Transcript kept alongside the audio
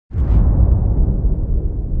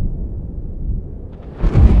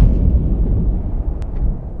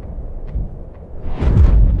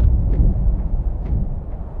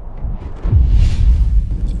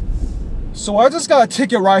So I just got a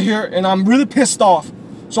ticket right here and I'm really pissed off.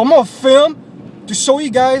 So I'm gonna film to show you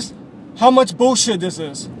guys how much bullshit this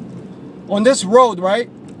is. On this road, right?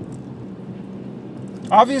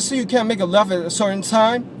 Obviously you can't make a left at a certain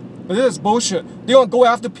time, but this is bullshit. They don't go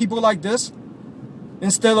after people like this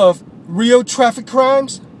instead of real traffic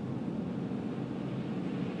crimes.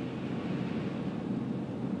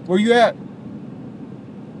 Where you at?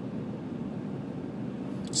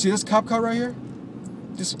 See this cop car right here?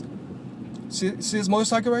 See this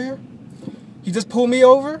motorcycle right here? He just pulled me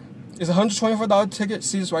over. It's a $124 ticket.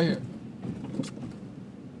 See this right here.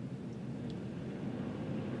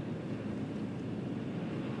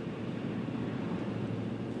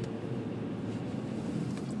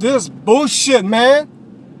 This is bullshit, man.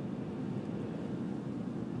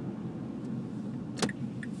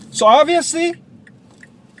 So obviously,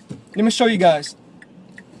 let me show you guys.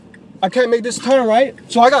 I can't make this turn, right?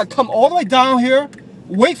 So I gotta come all the way down here,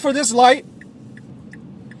 wait for this light.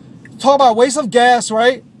 Talk about waste of gas,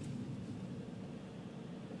 right?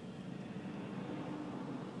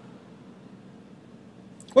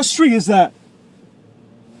 What street is that?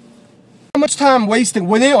 How much time wasting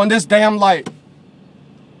waiting on this damn light?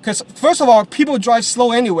 Because first of all, people drive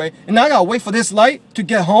slow anyway, and now I gotta wait for this light to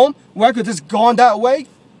get home where I could just gone that way.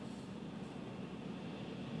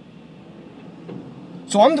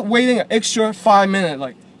 So I'm waiting an extra 5 minutes,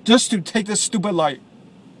 like, just to take this stupid light.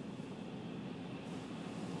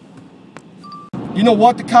 You know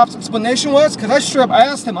what the cop's explanation was? Because I straight up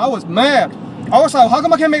asked him, I was mad. I was like, how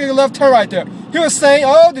come I can't make a left turn right there? He was saying,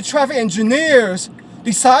 oh, the traffic engineers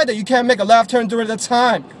decide that you can't make a left turn during that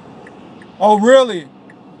time. Oh, really?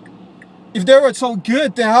 If they were so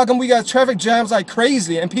good, then how come we got traffic jams like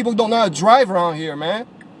crazy and people don't know how to drive around here, man?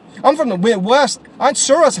 I'm from the Midwest. I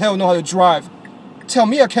sure as hell know how to drive. Tell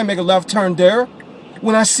me I can't make a left turn there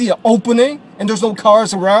when I see an opening and there's no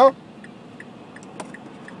cars around.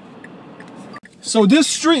 So this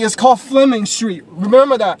street is called Fleming Street.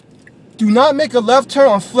 Remember that. Do not make a left turn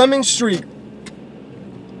on Fleming Street.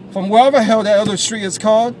 From wherever the hell that other street is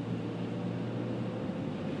called.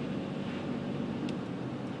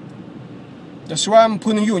 That's why I'm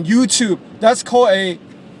putting you on YouTube. That's called a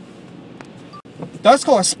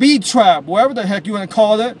speed trap, whatever the heck you want to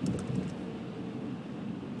call it.